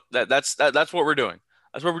 No, that's what we're doing.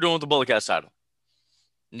 That's what we're doing with the Bulletcast title.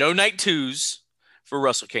 No night 2s for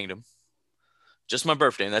Wrestle Kingdom. Just my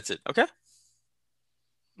birthday, and that's it. Okay?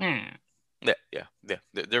 Yeah.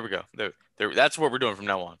 There we go. There. That's what we're doing from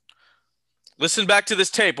now on. Listen back to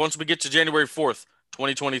this tape once we get to January 4th,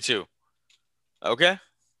 2022. Okay?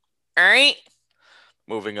 All right?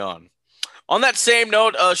 Moving on. On that same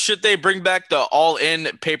note, should they bring back the All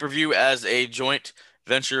In pay-per-view as a joint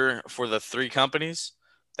venture for the 3 companies?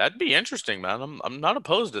 That'd be interesting, man. I'm not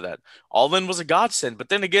opposed to that. All In was a godsend, but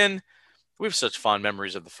then again, we have such fond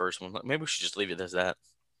memories of the first one. Maybe we should just leave it as that.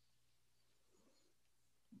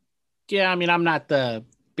 Yeah, I mean, I'm not the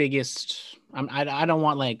biggest. I don't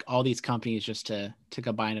want like all these companies just to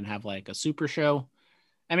combine and have like a super show.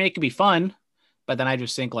 I mean, it could be fun, but then I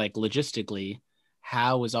just think like logistically,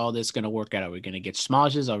 how is all this going to work out? Are we going to get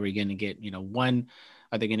smashes? Are we going to get one?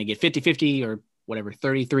 Are they going to get 50-50 or whatever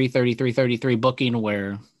 33 booking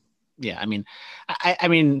where I mean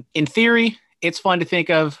in theory it's fun to think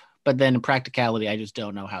of, but then in practicality I just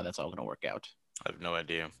don't know how that's all going to work out. I have no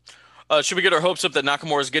idea. Should we get our hopes up that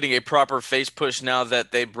Nakamura is getting a proper face push now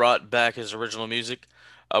that they brought back his original music?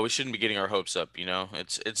 We shouldn't be getting our hopes up,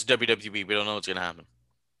 it's WWE. We don't know what's going to happen.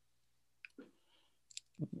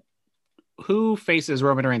 Who faces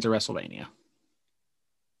Roman Reigns at WrestleMania?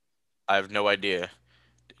 I have no idea.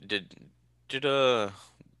 Did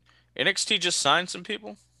NXT just sign some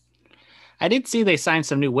people? I did see they signed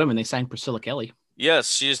some new women. They signed Priscilla Kelly.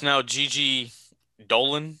 Yes, she is now Gigi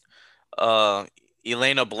Dolan.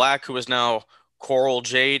 Elena Black, who is now Coral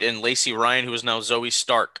Jade, and Lacey Ryan, who is now Zoe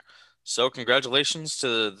Stark. So congratulations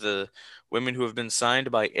to the women who have been signed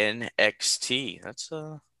by NXT. That's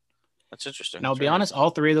interesting. Now, I'll That's be very honest, interesting. all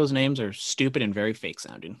three of those names are stupid and very fake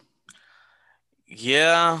sounding.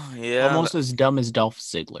 Yeah, yeah. Almost as dumb as Dolph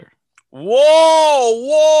Ziggler. Whoa,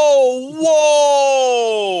 whoa,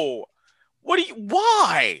 whoa!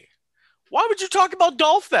 Why? Why would you talk about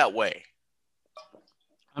Dolph that way?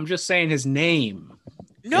 I'm just saying his name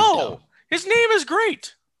is No, dumb. his name is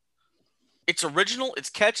great. It's original. It's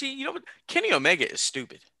catchy. You know what? Kenny Omega is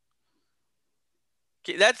stupid.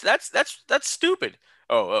 That's stupid.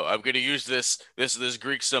 Oh, I'm gonna use this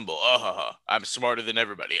Greek symbol. I'm smarter than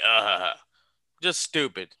everybody. Just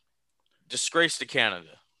stupid. Disgrace to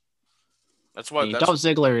Canada. That's I what. mean, That's Dolph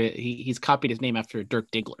Ziggler, he's copied his name after Dirk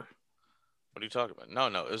Diggler. what are you talking about?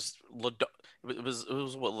 No. It was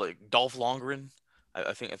what, like Dolph Lundgren.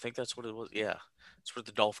 I think that's what it was. Yeah, that's where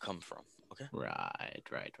the Dolph come from. Okay. Right.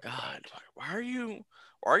 God, why are you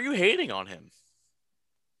hating on him?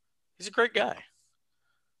 He's a great guy.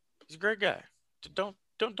 He's a great guy. Don't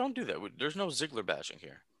do that. There's no Ziggler bashing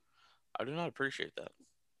here. I do not appreciate that.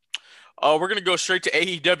 We're gonna go straight to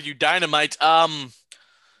AEW Dynamite.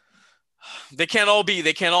 They can't all hit.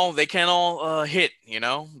 They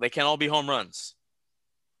can't all be home runs.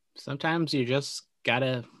 Sometimes you just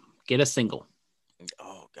gotta get a single.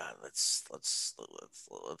 Oh God, let's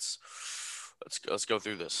go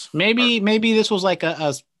through this. Maybe this was like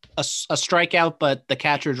a strikeout, but the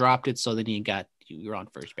catcher dropped it, so then you're on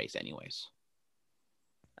first base anyways.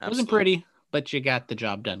 It wasn't pretty, but you got the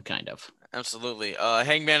job done, kind of. Absolutely.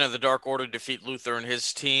 Hangman of the Dark Order defeat Luther and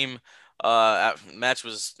his team. Match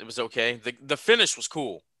was okay. The finish was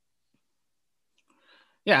cool.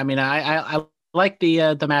 Yeah, I mean, I like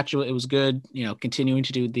the match. It was good. Continuing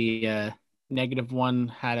to do the -1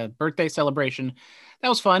 had a birthday celebration. That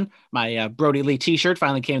was fun. My Brody Lee T-shirt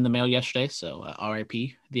finally came in the mail yesterday, so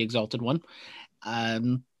R.I.P. the Exalted One.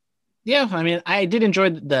 Yeah, I mean, I did enjoy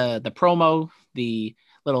the promo, the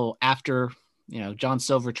little after, John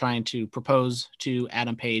Silver trying to propose to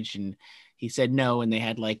Adam Page, and he said no, and they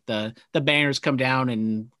had like the banners come down,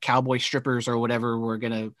 and cowboy strippers or whatever were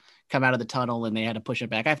gonna come out of the tunnel, and they had to push it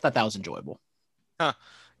back. I thought that was enjoyable. Huh.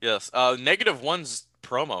 Yes. -1's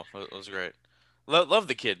promo was great. Love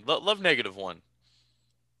the kid. Love -1.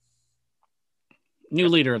 New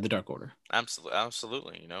leader of the Dark Order.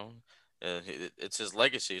 Absolutely. It's his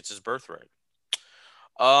legacy. It's his birthright.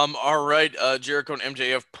 All right. Jericho and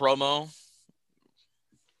MJF promo.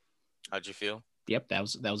 How'd you feel? Yep, that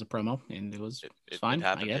was a promo, and it was fine,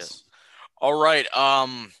 happened, I guess. yes. All right.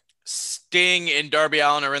 Sting and Darby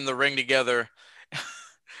Allin are in the ring together.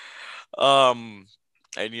 And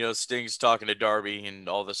Sting's talking to Darby and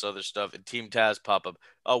all this other stuff, and Team Taz pop up.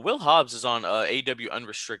 Will Hobbs is on AW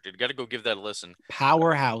Unrestricted. Got to go give that a listen.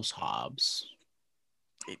 Powerhouse Hobbs.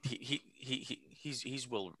 He's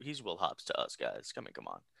Will Hobbs to us guys. Come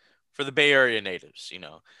on. For the Bay Area natives,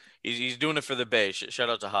 he's doing it for the Bay. Shout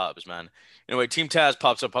out to Hobbs, man. Anyway, Team Taz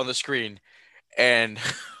pops up on the screen, and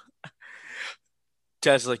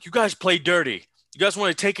Taz is like, "You guys play dirty. You guys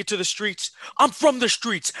want to take it to the streets? I'm from the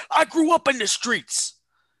streets. I grew up in the streets."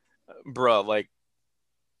 Bruh, like,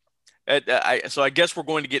 so I guess we're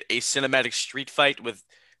going to get a cinematic street fight with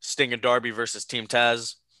Sting and Darby versus Team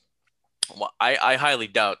Taz. Well, I highly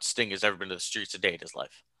doubt Sting has ever been to the streets a day in his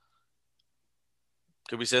life.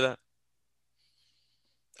 Could we say that?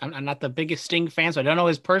 I'm not the biggest Sting fan, so I don't know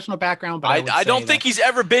his personal background, but I don't think he's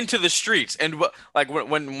ever been to the streets. And like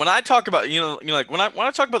when I talk about like when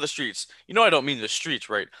I talk about the streets, I don't mean the streets,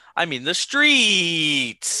 right? I mean the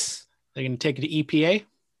streets. They're gonna take it to EPA.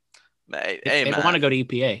 Hey, they man. want to go to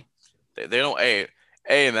EPA. They don't. Hey,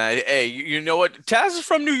 man. Hey, you know what? Taz is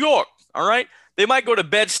from New York. All right. They might go to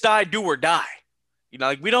Bed-Stuy, do or die.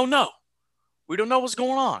 Like we don't know. We don't know what's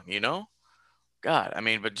going on. God, I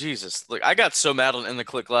mean, but Jesus, look, I got so mad in the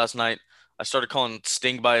click last night. I started calling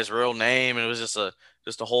Sting by his real name, and it was just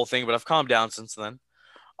a whole thing. But I've calmed down since then.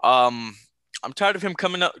 I'm tired of him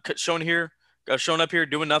coming up, showing up here,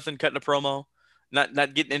 doing nothing, cutting a promo,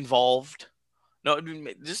 not getting involved. No,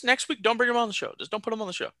 just next week, don't bring him on the show. Just don't put him on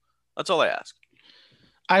the show. That's all I ask.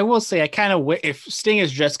 I will say, I kind of if Sting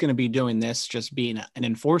is just going to be doing this, just being an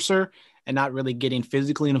enforcer and not really getting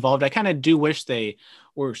physically involved, I kind of do wish they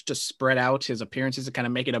were just spread out his appearances and kind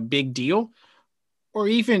of make it a big deal, or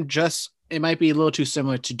even just it might be a little too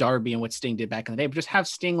similar to Darby and what Sting did back in the day, but just have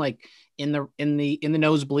Sting like in the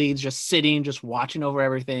nosebleeds, just sitting, just watching over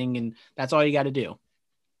everything, and that's all you got to do.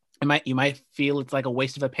 You might feel it's like a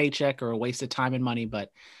waste of a paycheck or a waste of time and money,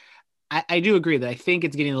 but I do agree that I think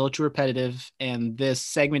it's getting a little too repetitive. And this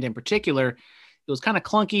segment in particular, it was kind of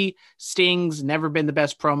clunky. Sting's never been the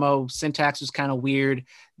best promo. Syntax was kind of weird.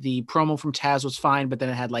 The promo from Taz was fine, but then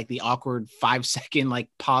it had like the awkward 5-second like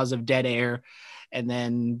pause of dead air. And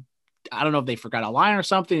then I don't know if they forgot a line or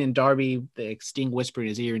something. And Darby, the Sting whispered in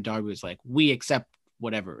his ear, and Darby was like, "We accept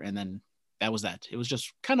whatever." And then that was that. It was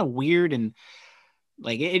just kind of weird. And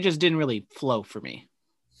like, it just didn't really flow for me.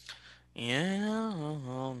 Yeah,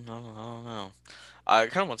 no. I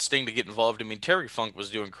kind of want Sting to get involved. I mean, Terry Funk was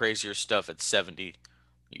doing crazier stuff at 70.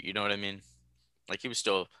 You know what I mean? Like he was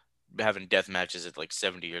still having death matches at like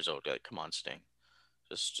 70 years old. Like, come on, Sting,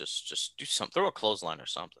 just do something. Throw a clothesline or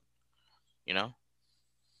something. You know?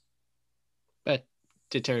 But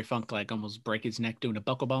did Terry Funk like almost break his neck doing a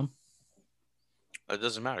buckle bomb? It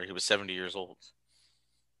doesn't matter. He was 70 years old.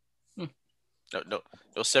 Hmm. No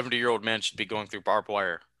 70-year-old man should be going through barbed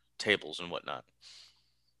wire tables and whatnot.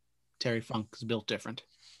 Terry Funk is built different.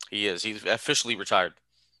 He is. He's officially retired.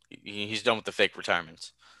 He's done with the fake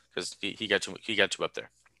retirements because he got too up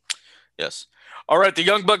there. Yes. All right. The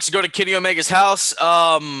Young Bucks go to Kenny Omega's house.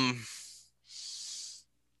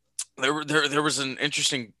 There was an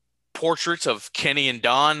interesting portrait of Kenny and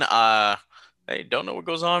Don. I don't know what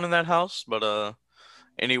goes on in that house, but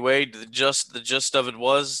anyway, the gist of it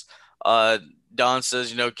was Don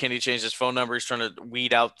says, Kenny changed his phone number. He's trying to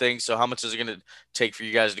weed out things. So how much is it going to take for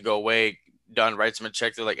you guys to go away? Don writes him a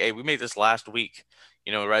check. They're like, "Hey, we made this last week."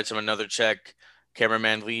 Writes him another check.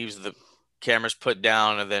 Cameraman leaves. The camera's put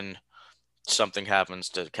down, and then something happens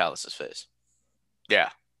to Callis's face.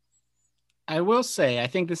 Yeah. I will say, I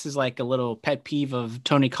think this is like a little pet peeve of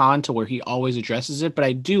Tony Khan to where he always addresses it, but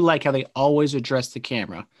I do like how they always address the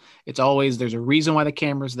camera. It's always, there's a reason why the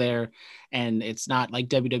camera's there, and it's not like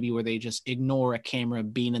WWE where they just ignore a camera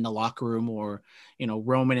being in the locker room or,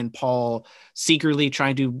 Roman and Paul secretly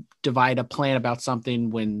trying to divide a plan about something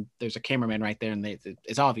when there's a cameraman right there and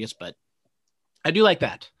it's obvious, but I do like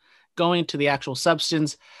that. Going to the actual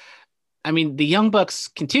substance, I mean, the Young Bucks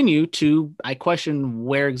continue to, I question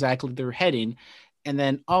where exactly they're heading. And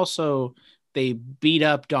then also they beat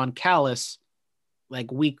up Don Callis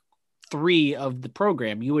like week 3 of the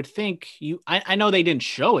program. You would think I know they didn't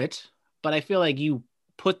show it, but I feel like you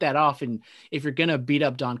put that off. And if you're going to beat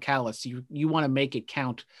up Don Callis, you want to make it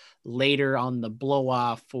count later on the blow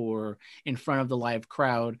off or in front of the live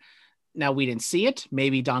crowd. Now we didn't see it.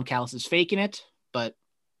 Maybe Don Callis is faking it, but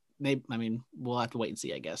we'll have to wait and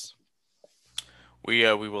see, I guess. We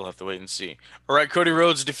will have to wait and see. All right, Cody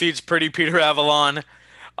Rhodes defeats Pretty Peter Avalon.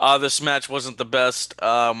 This match wasn't the best.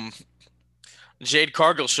 Jade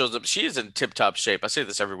Cargill shows up. She is in tip-top shape. I say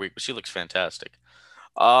this every week, but she looks fantastic.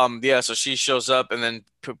 So she shows up, and then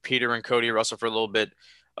Peter and Cody wrestle for a little bit.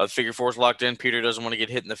 Figure four's locked in. Peter doesn't want to get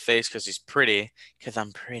hit in the face because he's pretty. Because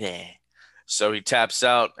I'm pretty. So he taps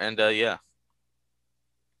out, and yeah.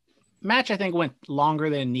 Match, I think, went longer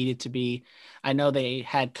than it needed to be. I know they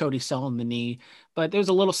had Cody selling the knee, but it was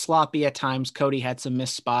a little sloppy at times. Cody had some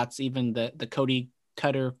missed spots. Even the Cody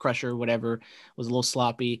cutter, crusher, whatever, was a little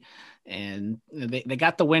sloppy. And they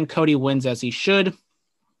got the win. Cody wins as he should.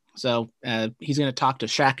 So he's going to talk to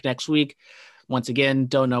Shaq next week. Once again,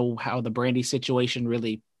 don't know how the Brandy situation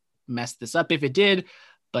really messed this up, if it did.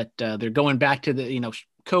 But they're going back to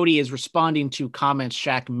Cody is responding to comments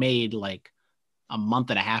Shaq made like a month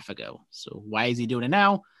and a half ago. So why is he doing it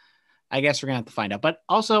now? I guess we're gonna have to find out. But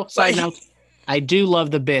also, side note, I do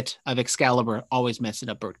love the bit of Excalibur always messing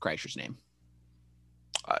up Bert Kreischer's name.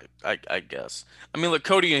 I guess. I mean, look,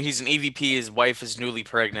 Cody, he's an EVP. His wife is newly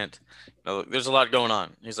pregnant. There's a lot going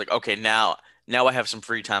on. He's like, okay, now I have some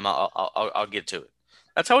free time. I'll get to it.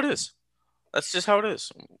 That's how it is. That's just how it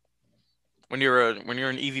is. When you're an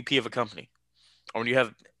EVP of a company, or when you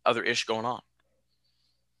have other ish going on.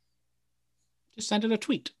 Just send it a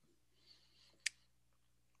tweet.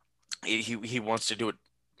 He wants to do it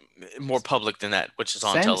more public than that, which is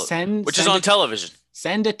on television.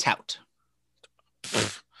 Send a tout.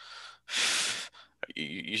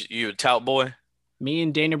 You a tout boy? Me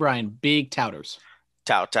and Dana Bryan, big touters.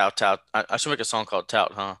 Tout. I should make a song called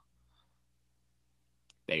Tout, huh?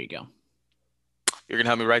 There you go. You're gonna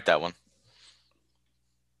help me write that one.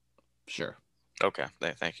 Sure. Okay.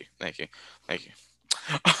 Thank you.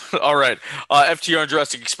 All right. FTR and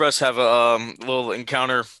Jurassic Express have a little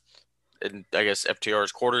encounter in, I guess,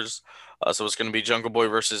 FTR's quarters. So it's going to be Jungle Boy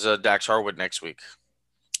versus Dax Harwood next week.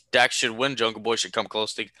 Dax should win. Jungle Boy should come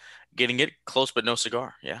close to getting it. Close, but no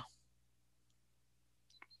cigar. Yeah.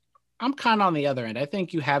 I'm kind of on the other end. I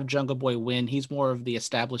think you have Jungle Boy win. He's more of the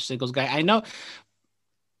established singles guy. I know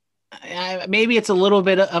maybe it's a little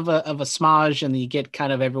bit of a smudge and you get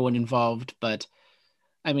kind of everyone involved, but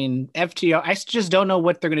I mean, FTR, I just don't know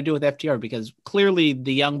what they're going to do with FTR because clearly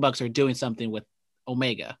the Young Bucks are doing something with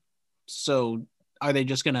Omega. So are they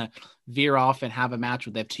just going to veer off and have a match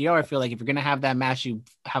with FTR? I feel like if you're going to have that match, you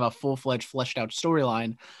have a full-fledged, fleshed out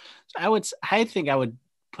storyline. So I think I would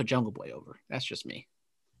put Jungle Boy over. That's just me.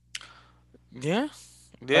 Yeah.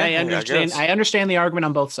 But I understand the argument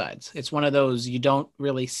on both sides. It's one of those you don't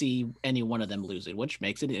really see any one of them lose it, which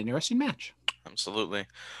makes it an interesting match. Absolutely.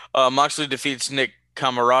 Moxley defeats Nick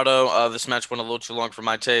Camarado. This match went a little too long for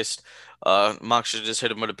my taste. Moxley just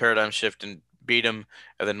hit him with a paradigm shift and beat him.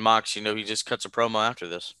 And then Mox, he just cuts a promo after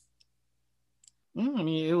this. I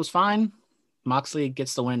mean, it was fine. Moxley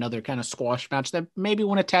gets to win another kind of squash match that maybe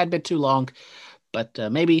went a tad bit too long, but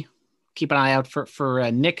maybe keep an eye out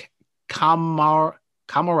for Nick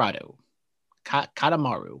Camarado.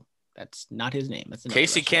 Katamaru. That's not his name. That's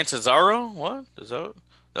Casey Catanzaro? What? Is that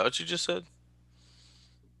what you just said?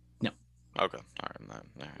 No. Okay. All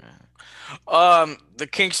right. The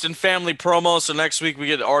Kingston family promo. So next week we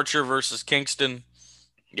get Archer versus Kingston.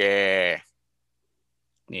 Yeah.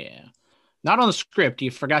 Not on the script.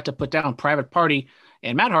 You forgot to put down Private Party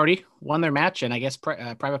and Matt Hardy won their match, and I guess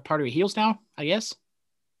Private Party are heels now. I guess.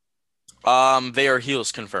 They are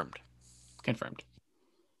heels confirmed.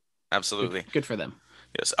 Absolutely. Good for them.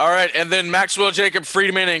 Yes. All right. And then Maxwell Jacob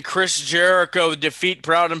Friedman and Chris Jericho defeat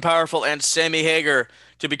Proud and Powerful and Sammy Hagar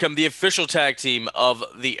to become the official tag team of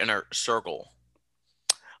the Inner Circle.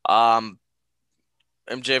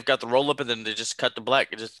 MJF got the roll up and then they just cut the black.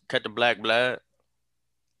 Blood.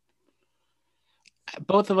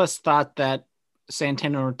 Both of us thought that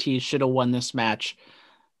Santana and Ortiz should have won this match.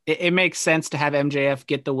 It makes sense to have MJF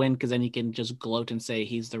get the win because then he can just gloat and say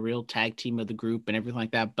he's the real tag team of the group and everything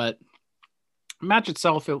like that. But the match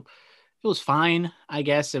itself, it was fine, I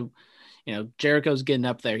guess. Jericho's getting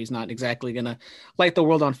up there. He's not exactly going to light the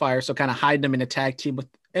world on fire. So kind of hide them in a tag team with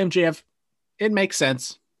MJF. It makes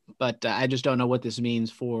sense. But I just don't know what this means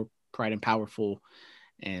for Pride and Powerful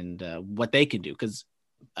and what they can do. Because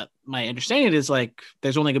my understanding is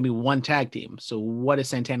there's only going to be one tag team. So what is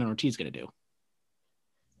Santana and Ortiz going to do?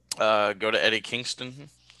 Go to Eddie Kingston.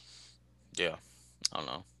 Yeah, I don't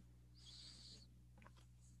know.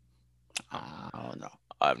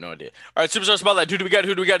 I have no idea. All right, Superstar Spotlight. Who do we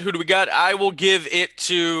got? I will give it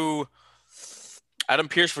to Adam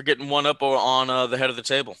Pearce for getting one up on the head of the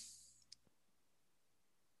table.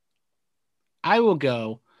 I will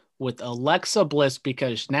go with Alexa Bliss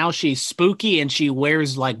because now she's spooky and she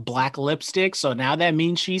wears black lipstick. So now that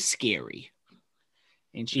means she's scary.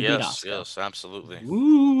 And she beat Asuka. Yes, absolutely.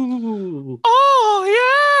 Ooh.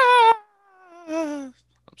 Oh, yeah.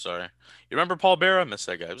 I'm sorry. You remember Paul Bearer? I miss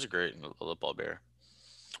that guy. It was great. I love Paul Bearer.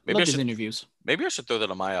 Maybe his interviews. Maybe I should throw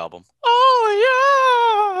that on my album.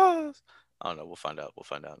 Oh, yeah. I don't know. We'll find out.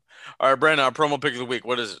 All right, Brandon, our promo pick of the week.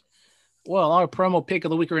 What is it? Well, our promo pick of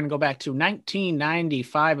the week, we're going to go back to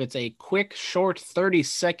 1995. It's a quick, short,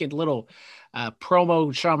 30-second little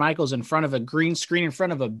promo. Shawn Michaels in front of a green screen in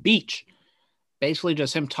front of a beach. Basically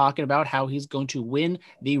just him talking about how he's going to win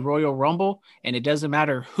the Royal Rumble, and it doesn't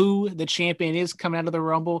matter who the champion is coming out of the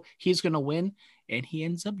Rumble, he's going to win, and he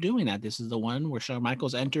ends up doing that. This is the one where Shawn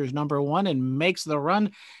Michaels enters number 1 and makes the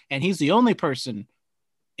run, and he's the only person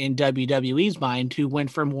in WWE's mind who went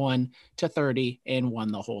from 1 to 30 and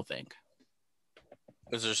won the whole thing.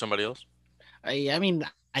 Is there somebody else? I mean,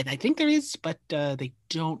 I think there is, but they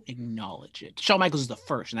don't acknowledge it. Shawn Michaels is the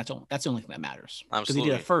first, and that's the only thing that matters. Because he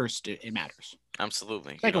did it first, it matters.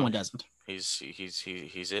 Absolutely. Second one doesn't. He's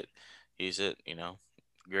it. He's it.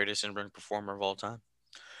 Greatest in-ring performer of all time.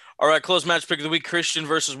 All right, close match pick of the week: Christian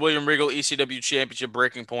versus William Regal, ECW Championship,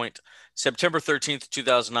 Breaking Point, September 13th,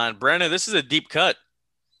 2009. Brandon, this is a deep cut.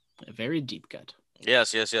 A very deep cut.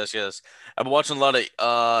 Yes. I've been watching a lot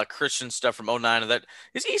of Christian stuff from 2009, and that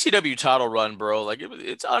his ECW title run, bro.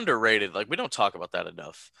 It's underrated. We don't talk about that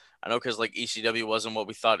enough. I know because ECW wasn't what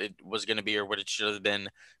we thought it was going to be or what it should have been,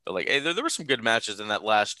 but hey, there were some good matches in that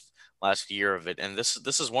last year of it, and this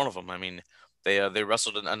is one of them. I mean, they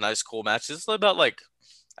wrestled a nice, cool match. It's about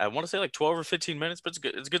I want to say 12 or 15 minutes, but it's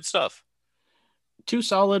good. It's good stuff. Two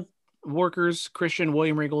solid workers, Christian,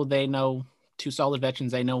 William Regal. They know. Two solid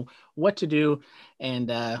veterans. They know what to do. And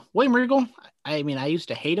William Regal, I mean, I used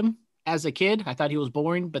to hate him as a kid. I thought he was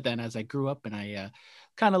boring, but then as I grew up and I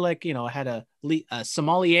kind of I had a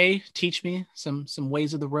sommelier teach me some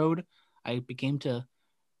ways of the road, I began to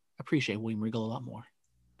appreciate William Regal a lot more.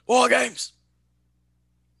 War Games.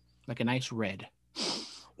 Like a nice red.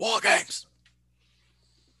 War Games.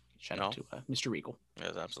 Shout out to Mr. Regal.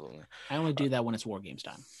 Yes, absolutely. I only do that when it's War Games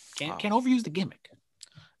time. Can't overuse the gimmick.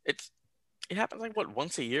 It happens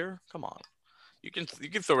once a year. Come on. You can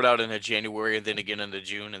throw it out in a January and then again in the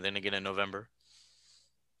June and then again in November.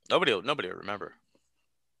 Nobody will remember.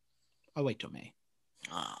 I'll wait till May.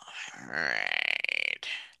 All right.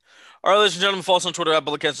 All right, ladies and gentlemen, follow us on Twitter at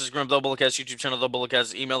Bulletcast, Instagram, The Bulletcast, YouTube channel, The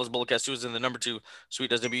Bulletcast, email is bulletcast2 is in the number 2,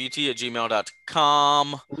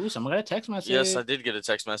 sweet@gmail.com. Ooh, someone got a text message. Yes, I did get a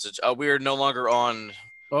text message. We are no longer on.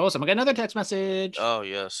 Oh, someone got another text message. Oh,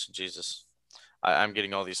 yes, Jesus. I'm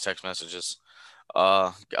getting all these text messages.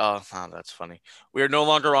 That's funny. We are no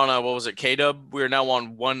longer on, what was it, K-Dub? We are now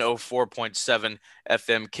on 104.7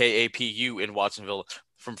 FM KAPU in Watsonville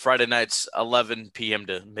from Friday nights, 11 p.m.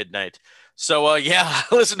 to midnight. So, yeah,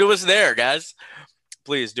 listen to us there, guys.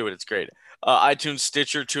 Please do it. It's great. iTunes,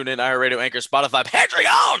 Stitcher, TuneIn, iHeartRadio, Anchor, Spotify,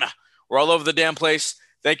 Patreon. We're all over the damn place.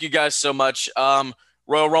 Thank you guys so much.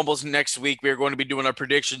 Royal Rumble's next week. We are going to be doing our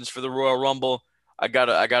predictions for the Royal Rumble. I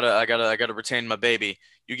gotta retain my baby.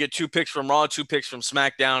 You get 2 picks from Raw, 2 picks from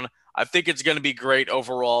SmackDown. I think it's going to be great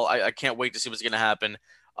overall. I can't wait to see what's going to happen.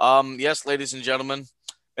 Yes, ladies and gentlemen,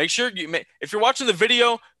 make sure if you're watching the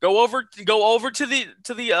video, go over to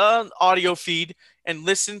the audio feed and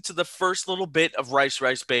listen to the first little bit of Rice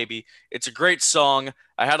Rice Baby. It's a great song.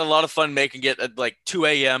 I had a lot of fun making it at like 2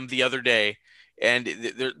 a.m. the other day, and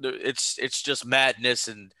it's just madness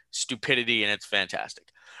and stupidity, and it's fantastic.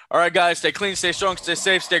 All right, guys, stay clean, stay strong, stay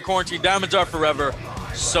safe, stay quarantined. Diamonds are forever.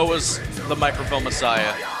 So is the microphone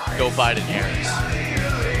messiah. Go Biden Harris.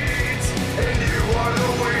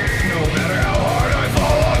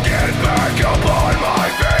 Back up on my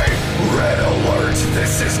feet. Red alert,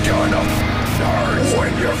 this is gonna hurt.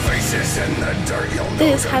 When your face is in the dirt, you'll know.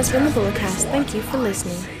 This has been the Bulletcast. Thank you for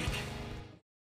listening.